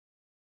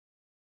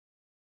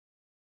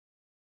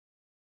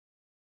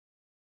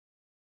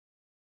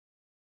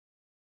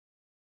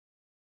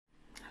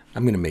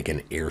I'm going to make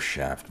an air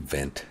shaft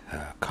vent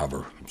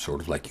cover,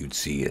 sort of like you'd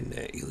see in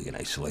Alien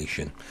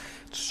Isolation.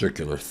 It's a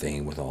circular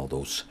thing with all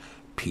those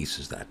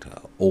pieces that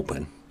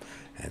open,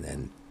 and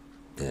then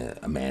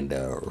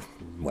Amanda or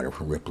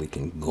whatever Ripley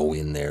can go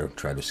in there,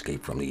 try to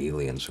escape from the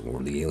aliens,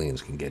 or the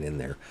aliens can get in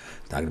there.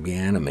 It's not going to be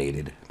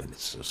animated, but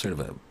it's sort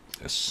of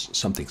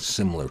something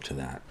similar to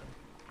that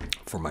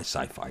for my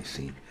sci-fi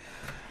scene.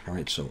 All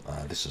right, so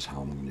this is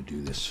how I'm going to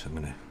do this. I'm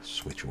going to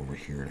switch over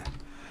here to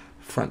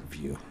front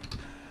view,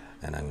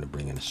 and I'm going to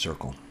bring in a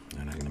circle,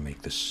 and I'm going to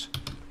make this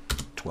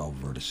 12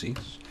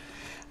 vertices.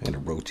 I'm going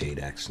to rotate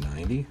X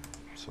 90,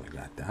 so I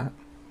got that.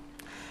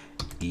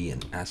 E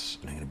and S,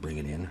 and I'm going to bring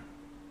it in.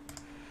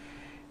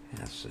 And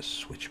let's just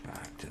switch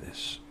back to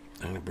this.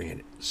 I'm going to bring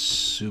it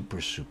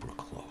super, super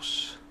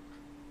close,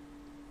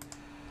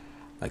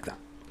 like that.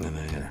 And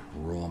then I'm going to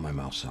roll my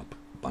mouse up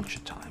a bunch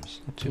of times.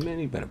 Not too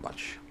many, but a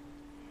bunch.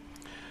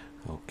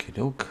 Okie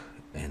doke.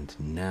 And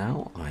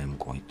now I am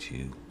going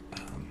to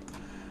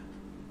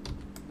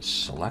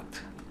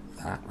select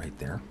that right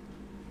there.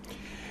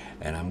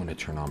 And I'm going to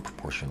turn on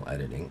proportional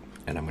editing.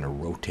 And I'm going to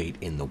rotate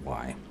in the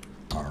Y.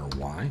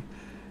 RY.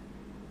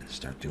 And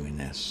start doing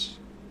this.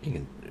 You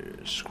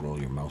can scroll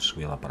your mouse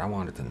wheel up, but I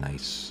want it a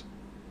nice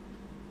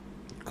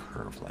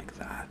curve like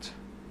that.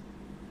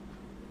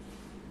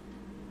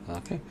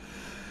 Okay.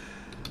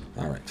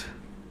 All right.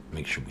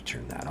 Make sure we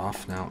turn that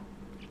off now.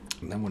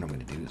 And then what I'm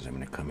going to do is I'm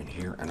going to come in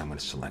here and I'm going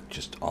to select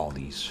just all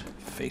these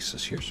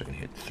faces here. So I'm going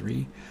to hit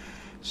 3,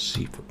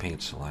 C for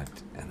paint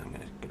select, and I'm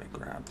going to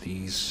grab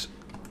these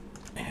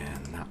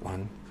and that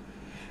one.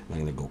 I'm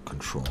going to go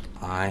Control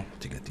I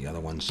to get the other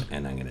ones,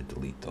 and I'm going to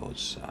delete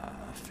those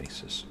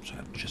faces. So I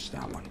have just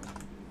that one.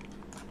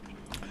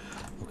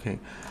 Okay,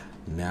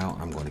 now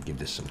I'm going to give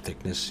this some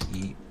thickness,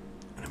 E,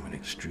 and I'm going to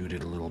extrude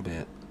it a little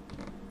bit.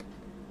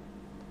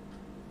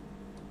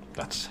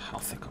 That's how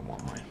thick I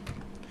want my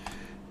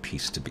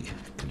piece to be.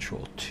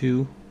 Control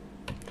 2,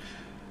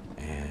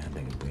 and I'm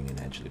going to bring an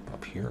edge loop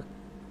up here,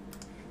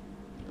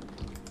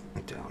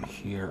 and down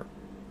here.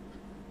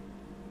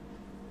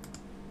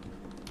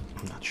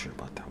 I'm not sure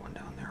about that one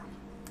down there,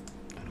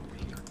 and over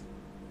here.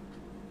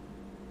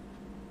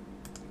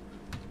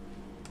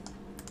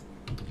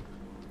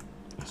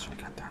 So I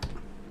got that.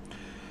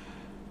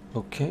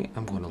 Okay,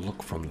 I'm going to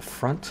look from the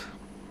front,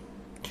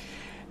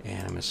 and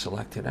I'm going to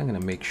select it. I'm going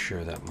to make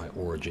sure that my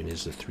origin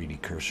is the 3D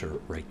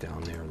cursor right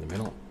down there in the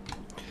middle.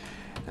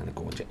 And I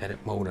go into edit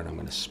mode, and I'm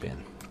going to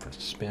spin.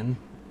 Press spin,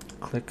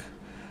 click.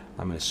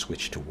 I'm going to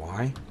switch to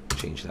Y,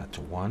 change that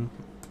to 1,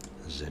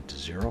 Z to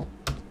 0.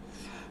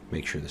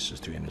 Make sure this is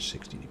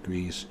 360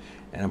 degrees,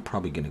 and I'm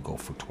probably going to go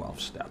for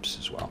 12 steps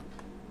as well.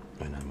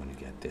 And I'm going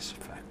to get this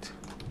effect.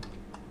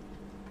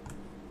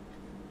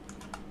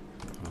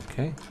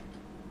 Okay.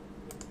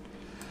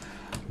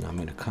 Now I'm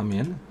going to come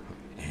in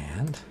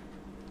and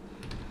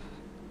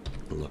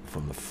look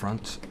from the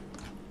front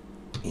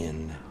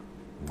in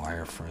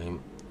wireframe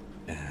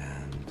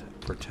and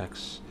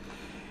vertex,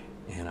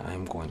 and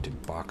I'm going to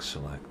box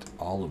select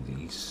all of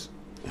these,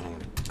 and I'm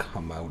going to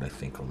come out, I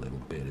think, a little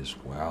bit as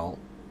well.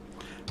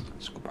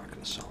 Let's go back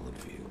in solid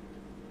view,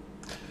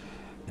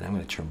 and I'm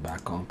going to turn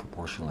back on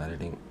proportional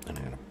editing, and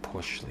I'm going to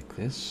push like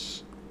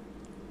this.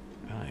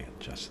 I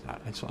adjust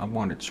that, and so I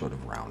want it sort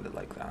of rounded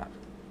like that.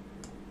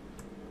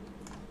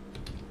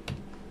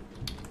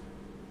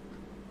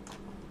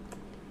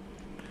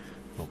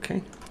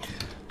 Okay,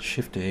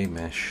 Shift A,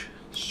 mesh,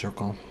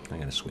 circle. I'm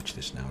going to switch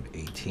this now to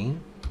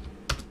 18.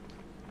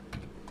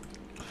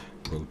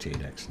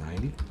 Rotate X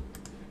 90.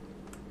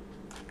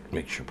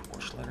 Make sure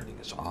proportional editing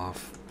is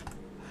off.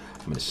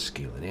 I'm going to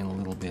scale it in a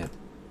little bit.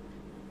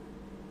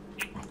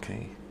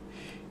 Okay,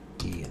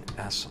 E and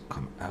S will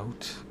come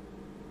out.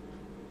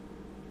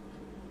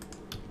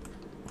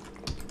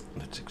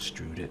 Let's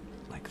extrude it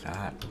like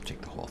that.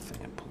 Take the whole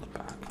thing and pull it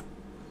back.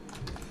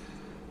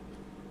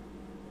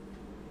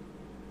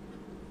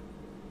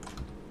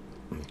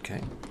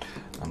 Okay,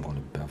 I'm going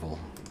to bevel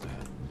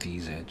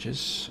these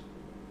edges.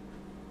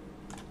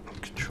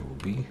 Control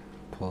B,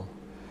 pull.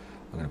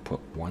 I'm going to put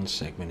one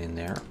segment in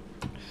there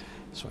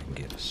so I can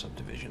get a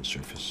subdivision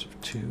surface of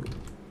 2.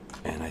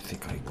 And I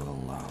think I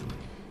will,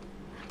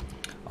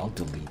 I'll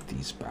delete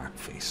these back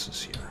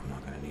faces here. I'm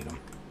not going to need them.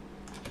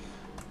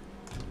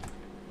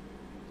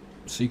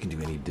 So you can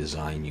do any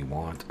design you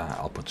want.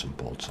 I'll put some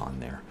bolts on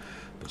there.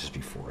 But just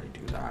before I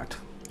do that,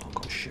 I'll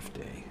go Shift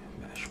A,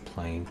 mesh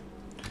plane.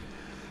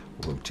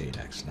 Rotate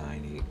X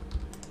 90, and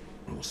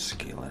we'll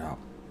scale it up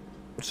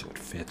so it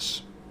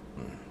fits.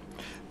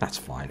 That's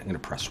fine. I'm going to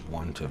press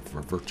 1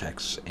 for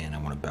vertex, and I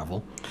want to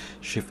bevel.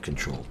 Shift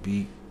Control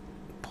B,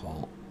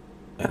 pull,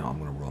 and I'm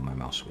going to roll my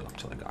mouse wheel up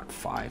until I got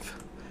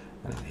 5.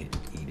 And then hit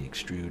E to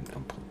extrude,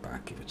 and pull it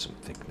back, give it some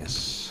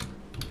thickness.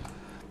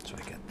 So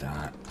I get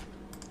that.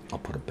 I'll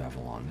put a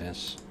bevel on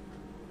this.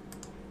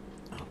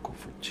 I'll go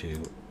for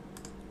 2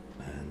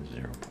 and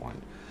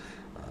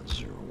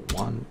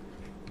 0.01.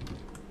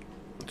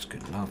 That's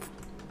good enough.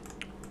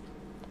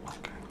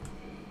 Okay.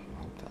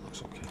 I hope that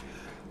looks okay.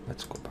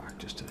 Let's go back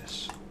just to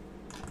this.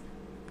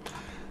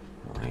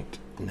 All right.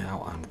 Now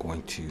now I'm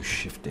going to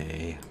Shift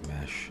A,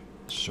 mesh,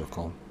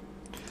 circle.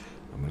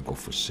 I'm going to go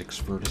for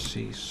 6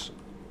 vertices.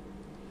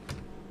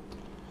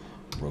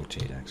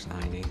 Rotate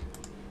X90.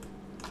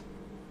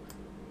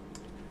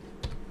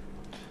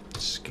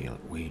 Scale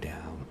it way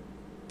down.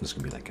 This is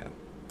going to be like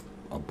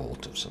a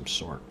bolt of some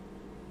sort.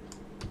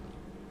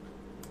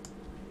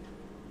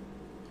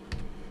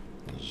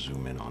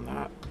 Zoom in on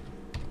that.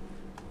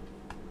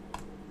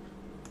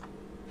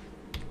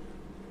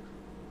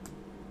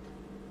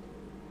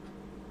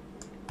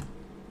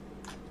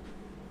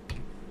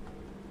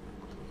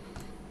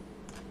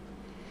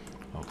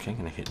 Okay, I'm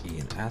going to hit E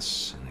and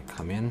S and then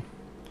come in,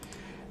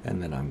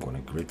 and then I'm going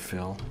to grid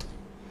fill,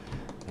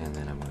 and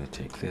then I'm going to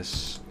take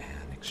this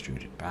and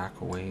extrude it back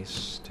a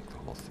ways, take the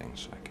whole thing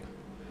so I can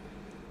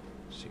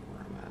see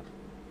where I'm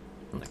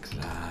at, like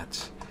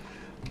that.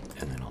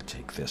 And then I'll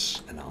take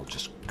this and I'll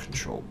just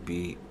Control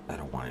B. I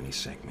don't want any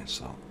segments,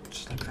 so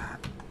just like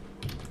that.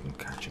 And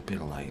catch a bit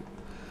of light.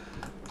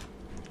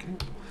 Okay.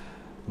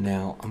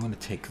 Now I'm going to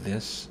take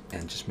this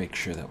and just make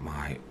sure that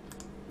my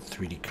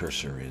 3D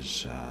cursor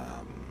is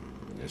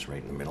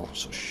right in the middle.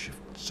 So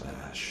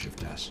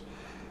Shift S,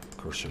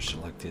 cursor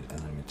selected,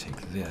 and I'm going to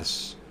take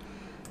this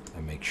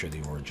and make sure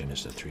the origin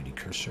is the 3D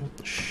cursor.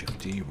 Shift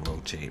D,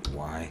 rotate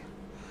Y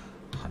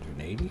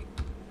 180.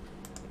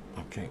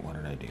 Okay, what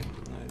did I do?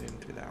 I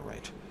didn't do that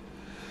right.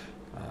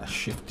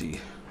 Shift D,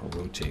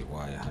 rotate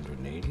Y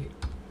 180.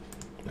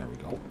 There we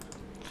go.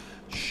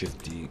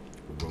 Shift D,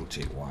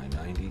 rotate Y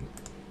 90.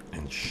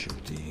 And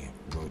Shift D,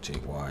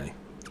 rotate Y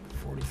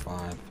 45.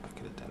 I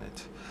could have done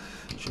it.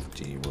 Shift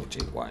D,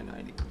 rotate Y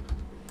 90.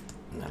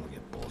 And that'll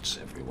get bolts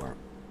everywhere.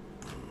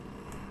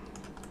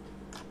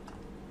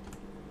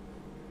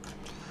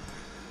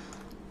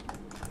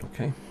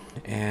 Okay,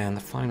 and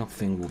the final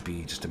thing will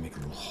be just to make a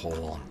little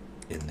hole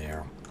in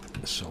there.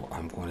 So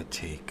I'm going to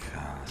take,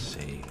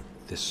 say,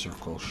 this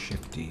circle,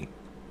 Shift D,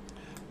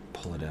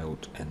 pull it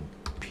out, and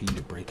P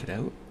to break it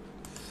out.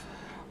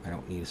 I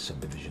don't need a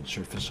subdivision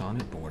surface on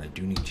it, but what I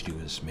do need to do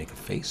is make a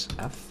face,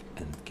 F,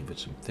 and give it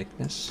some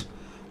thickness,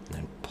 and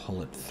then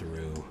pull it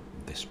through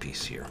this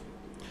piece here,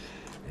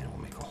 and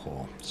we'll make a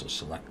hole. So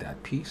select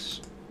that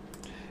piece,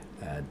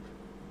 add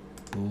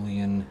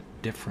Boolean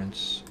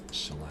difference,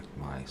 select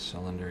my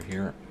cylinder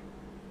here,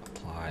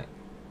 apply,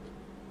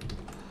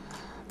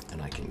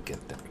 and I can get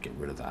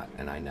rid of that,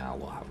 and I now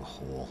will have a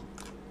hole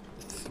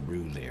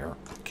through there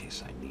in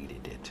case I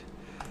needed it.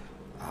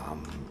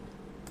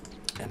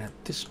 And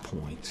at this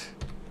point,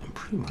 I'm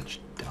pretty much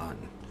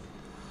done.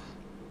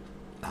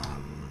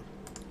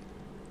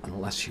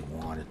 Unless you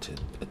wanted to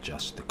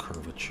adjust the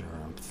curvature,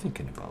 I'm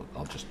thinking about.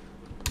 I'll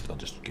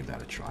just give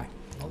that a try.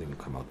 I'll even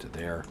come out to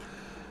there.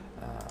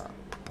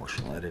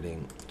 Proportional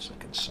editing. It's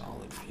like in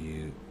solid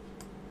view.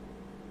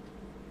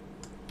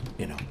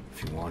 You know,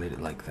 if you wanted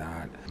it like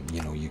that,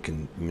 you know, you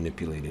can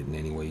manipulate it in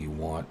any way you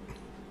want.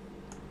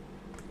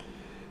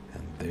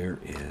 And there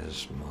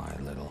is my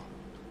little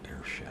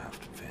air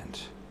shaft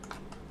vent.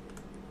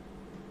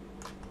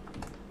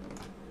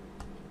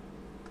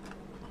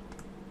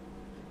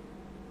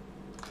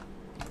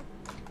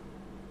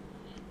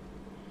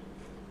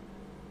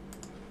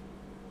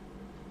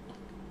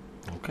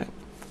 Okay,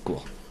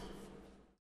 cool.